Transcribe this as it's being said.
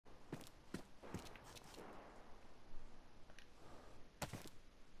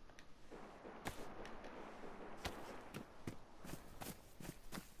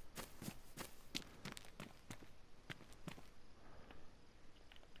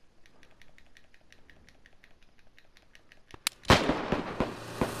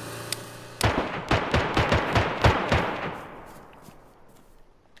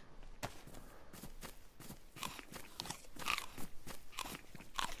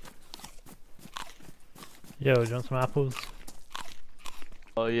Yo, do you want some apples?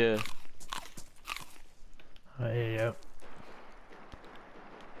 Oh yeah. Here you go.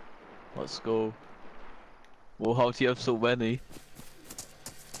 Let's go. Well, how do you have so many?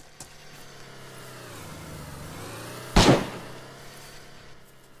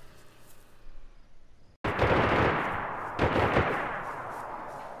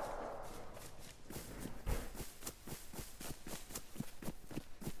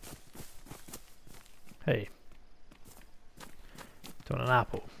 Hey. Do you want an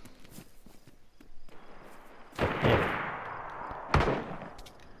apple? Yeah.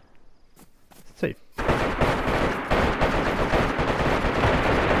 See.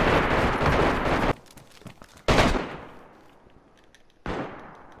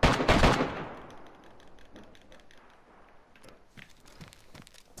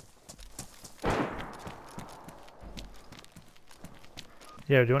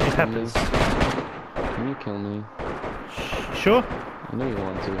 Yo, do you want any peppers? Can you kill me? Sure? I know you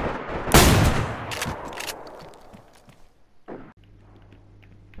want to.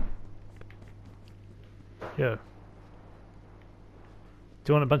 Yo. Do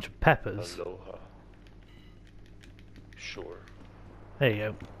you want a bunch of peppers? Aloha. Sure. There you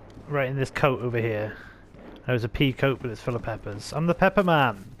go. Right in this coat over here. There's a pea coat, but it's full of peppers. I'm the pepper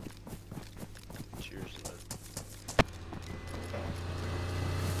man. Cheers, lad.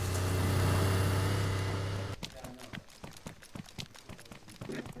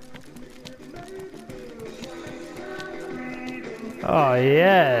 Oh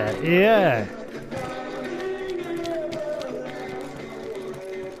yeah, yeah.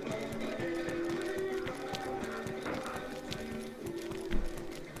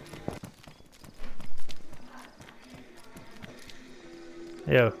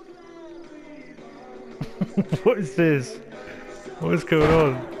 Yo. What is this? What is going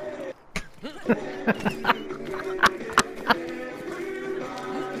on?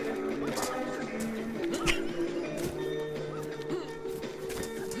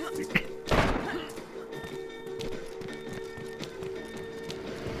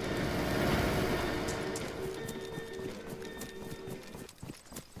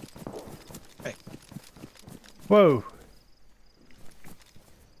 Hey. Whoa.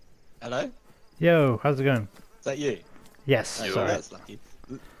 Hello? Yo, how's it going? Is that you? Yes, Oh, sorry. that's lucky.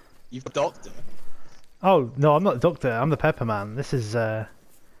 You've got doctor? Oh, no, I'm not the doctor. I'm the pepper man. This is, No,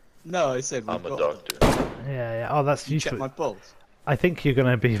 I said we've I'm a got doctor. yeah, yeah. Oh, that's You check useful. my pulse. I think you're going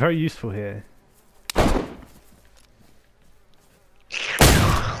to be very useful here.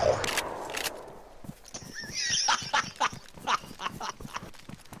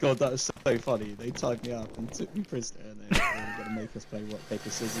 God, that was so funny. They tied me up and took me prisoner and they were going to make us play rock, paper,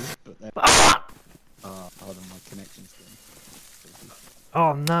 scissors, but then... hold on, my connection's gone.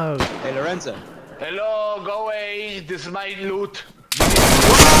 Oh, no. Hey, Lorenzo. Hello, go away. This is my loot.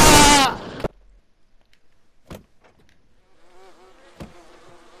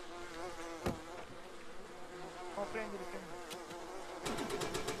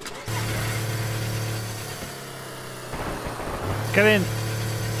 Get in.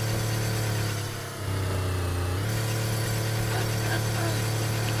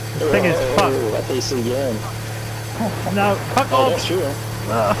 This thing is fucked. I think it's again. No, fuck Oh, off. don't shoot him.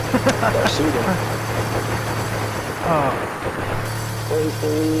 Don't shoot him. Oh, Wait for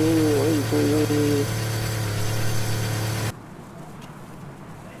me, wait for me.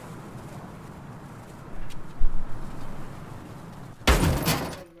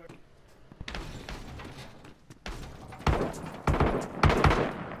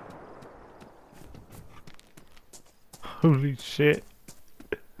 holy shit.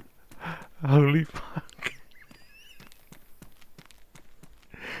 Holy fuck.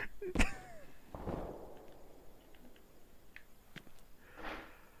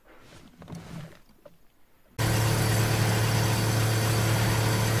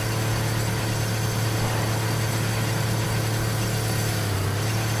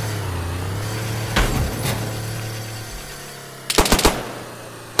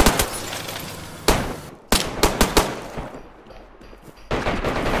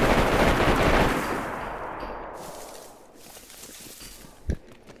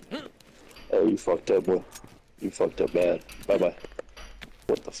 Oh, you fucked up, boy. You fucked up bad. Bye-bye.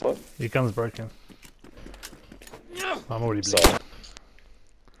 What the fuck? Your gun's broken. I'm already bleeding. Sorry.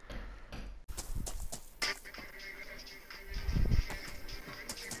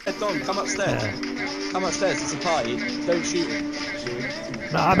 Hey, Don, come upstairs. Come upstairs, it's a party. Don't shoot him.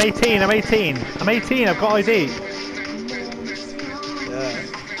 No, I'm 18, I'm 18. I'm 18, I've got ID. Yeah.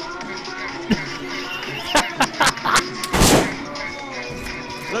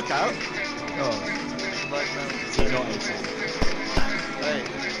 Look out. Oh. back now. Is he not AC? Hey,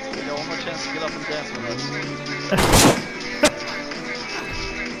 you got one more chance to get up and dance with us.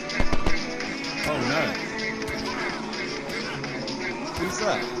 Oh no. Who's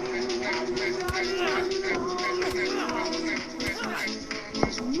that?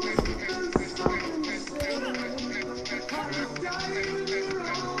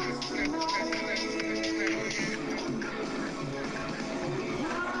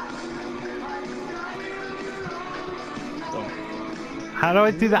 How do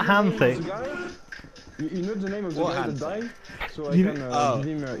I do that hand thing? You know the name of the What guy hand that died? So I You- can Oh,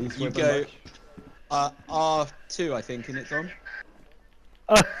 give him his you weapon go- back. R2, I think, in it, Don.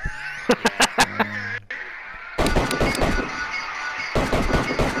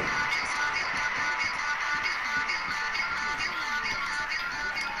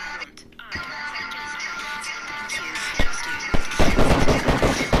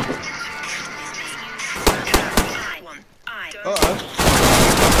 Uh-oh.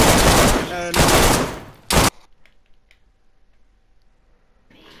 And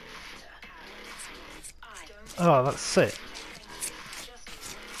Oh, that's sick.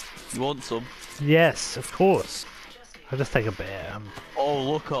 You want some? Yes, of course. I'll just take a bit. Oh,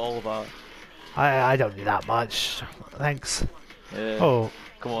 look at all that. I don't need that much. Thanks. Yeah. Oh,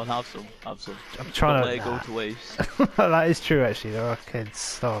 Come on, have some. Have some. I'm Don't trying let it to. go to waste. That is true, actually. There are kids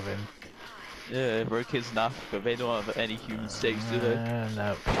starving. Yeah, we're kids in Africa. They don't have any human steaks, do they?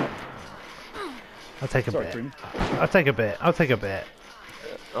 No. I'll take a Sorry, bit. Cream. I'll take a bit. I'll take a bit.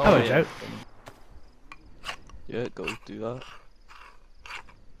 Oh, Hello, yeah. Joe. Yeah, go do that.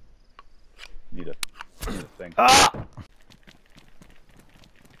 Need a thing. Ah!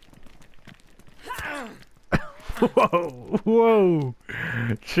 Whoa! Whoa!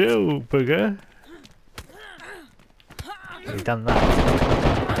 Chill, booger. You've done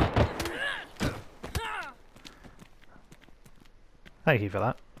that. Thank you for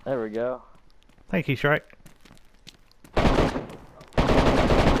that. There we go. Thank you, Shrek.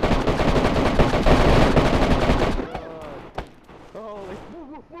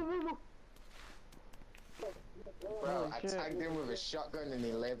 Bro, I tagged him with a shotgun and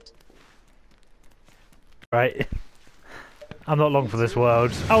he lived. Right. I'm not long for this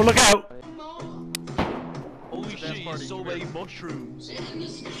world. Oh, look out! Holy shit, so many mushrooms.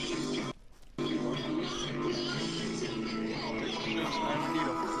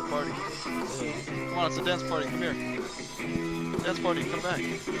 Party. Come on, it's a dance party. Come here. Dance party. Come back.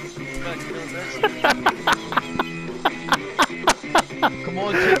 Come back. Come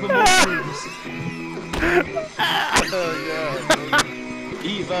on, take the mushrooms. Yeah.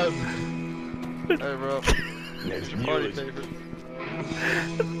 Eat them. Hey, bro. What's your party favorite?